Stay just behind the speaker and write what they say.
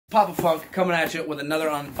Popa Funk coming at you with another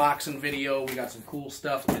unboxing video. We got some cool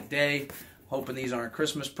stuff today. Hoping these aren't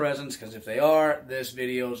Christmas presents, because if they are, this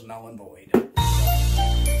video's null and void.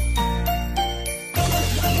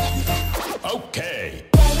 Okay.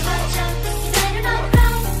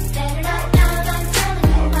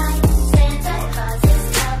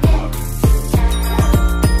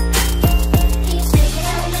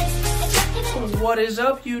 What is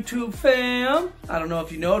up, YouTube fam? I don't know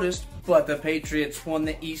if you noticed, but the Patriots won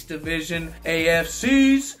the East Division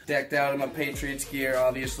AFCs. Decked out in my Patriots gear,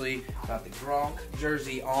 obviously. Got the Gronk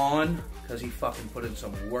jersey on, because he fucking put in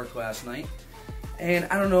some work last night. And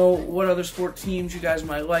I don't know what other sport teams you guys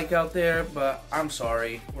might like out there, but I'm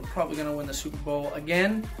sorry. We're probably going to win the Super Bowl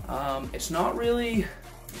again. It's not really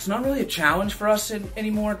a challenge for us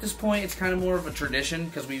anymore at this point. It's kind of more of a tradition,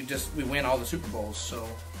 because we win all the Super Bowls. So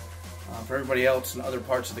for everybody else in other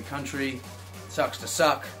parts of the country, it sucks to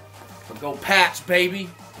suck. But go Pats, baby!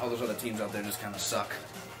 All those other teams out there just kind of suck.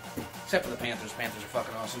 Except for the Panthers. Panthers are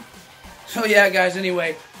fucking awesome. So yeah, guys,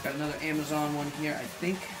 anyway, got another Amazon one here. I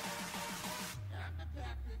think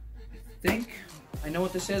I know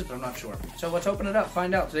what this is, but I'm not sure. So let's open it up,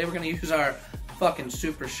 find out. Today we're going to use our fucking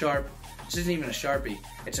super sharp, this isn't even a Sharpie,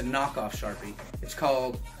 it's a knockoff Sharpie. It's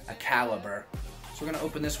called a caliber. So we're going to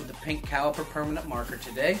open this with the pink caliper permanent marker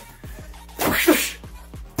today.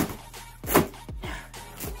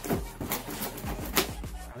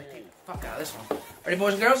 Fuck out of this one. Ready,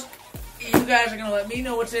 boys and girls? You guys are going to let me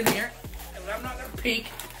know what's in here. I'm not going to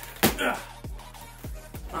peek.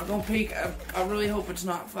 Not gonna peek. I really hope it's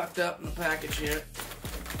not fucked up in the package here.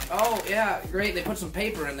 Oh, yeah, great. They put some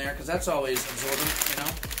paper in there, because that's always absorbent, you know?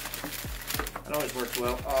 That always works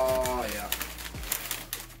well. Oh, yeah.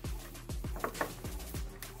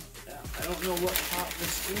 I don't know what pop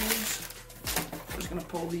this is. I'm just gonna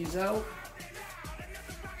pull these out.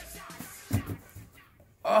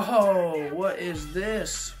 Oh, what is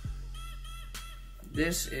this?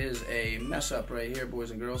 This is a mess up right here,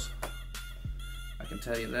 boys and girls. I can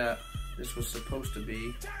tell you that. This was supposed to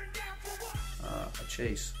be a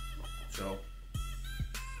chase. So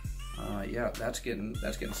yeah, that's getting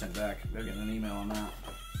sent back. They're getting an email on that.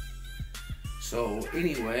 So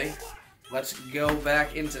anyway, let's go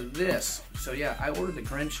back into this. So yeah, I ordered the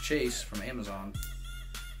Grinch chase from Amazon,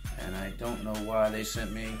 and I don't know why they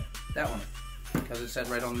sent me that one, because it said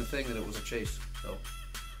right on the thing that it was a chase. So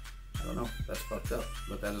I don't know. That's fucked up.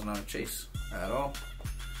 But that is not a chase at all.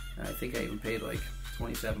 And I think I even paid like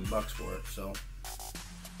 27 bucks for it, so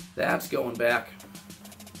that's going back.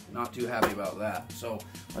 Not too happy about that. So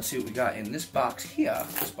let's see what we got in this box here.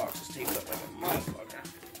 This box is taped up like a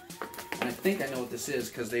motherfucker. And I think I know what this is,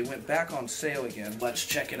 because they went back on sale again. Let's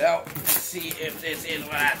check it out and see if this is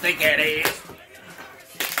what I think it is.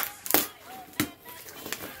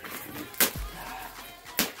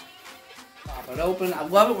 Pop it open. I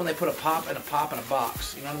love it when they put a pop and a pop in a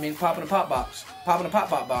box. You know what I mean? Pop in a pop box. Pop in a pop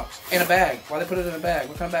box. In a bag. Why they put it in a bag?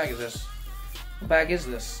 What kind of bag is this? What bag is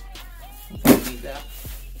this? I don't need that.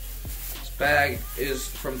 This bag is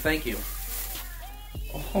from Thank You.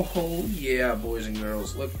 Oh yeah, boys and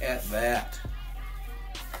girls. Look at that.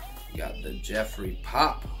 You got the Geoffrey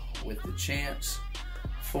pop with the chance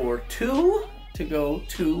for 2 to go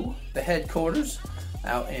to the headquarters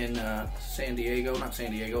out in San Diego, not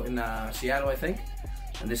San Diego, in Seattle, I think.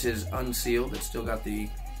 And this is unsealed. It's still got the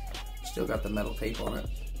metal tape on it.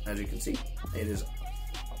 As you can see, it is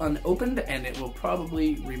unopened, and it will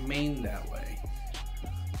probably remain that way.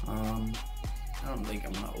 I don't think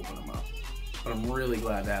I'm gonna open them up, but I'm really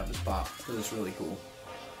glad to have this pop, because it's really cool.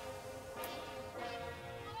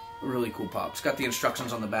 Really cool pop. It's got the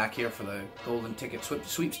instructions on the back here for the golden ticket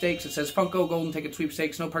sweepstakes. It says Funko golden ticket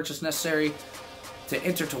sweepstakes, no purchase necessary to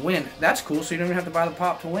enter to win. That's cool, so you don't even have to buy the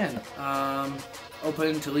pop to win.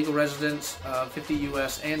 Open to legal residents, 50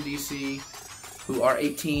 US and DC, who are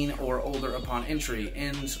 18 or older upon entry.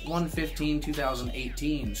 Ends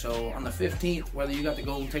 1/15/2018. So on the 15th, whether you got the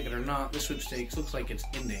golden ticket or not, this sweepstakes looks like it's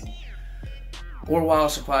ending. Or while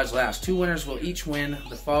supplies last. 2 winners will each win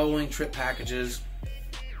the following trip packages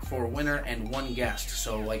for a winner and 1 guest.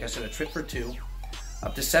 So like I said, a trip for 2.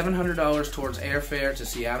 Up to $700 towards airfare to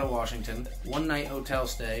Seattle, Washington, 1-night hotel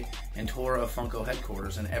stay, and tour of Funko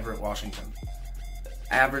headquarters in Everett, Washington.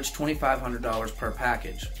 Average $2,500 per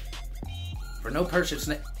package. For no purchase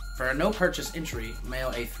entry, mail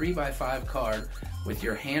a 3x5 card with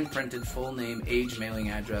your hand-printed full name, age, mailing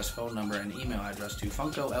address, phone number, and email address to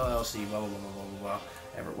Funko LLC, blah, blah, blah, blah, blah, blah,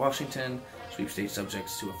 Everett, Washington. Sweepstakes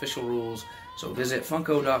subjects to official rules. So visit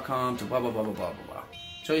Funko.com to blah, blah, blah, blah, blah, blah, blah.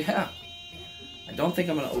 So yeah. I don't think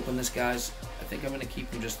I'm going to open this, guys. I think I'm going to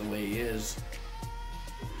keep him just the way he is.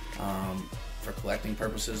 for collecting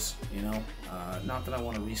purposes, you know. Not that I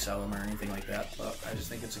want to resell them or anything like that, but I just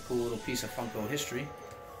think it's a cool little piece of Funko history,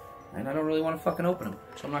 and I don't really want to fucking open them,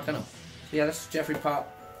 so I'm not gonna. So yeah, this is Geoffrey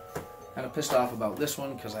Pop. Kind of pissed off about this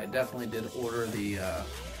one because I definitely did order the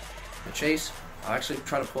chase. I'll actually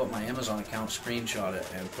try to pull up my Amazon account, screenshot it,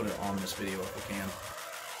 and put it on this video if I can.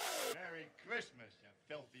 Merry Christmas, you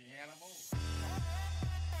filthy animal.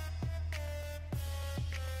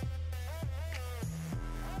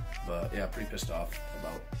 But yeah, pretty pissed off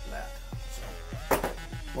about that. So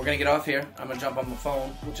we're gonna get off here. I'm gonna jump on my phone,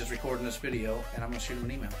 which is recording this video, and I'm gonna shoot him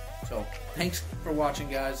an email. So thanks for watching,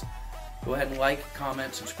 guys. Go ahead and like,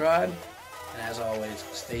 comment, subscribe, and as always,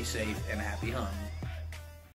 stay safe and happy hunting.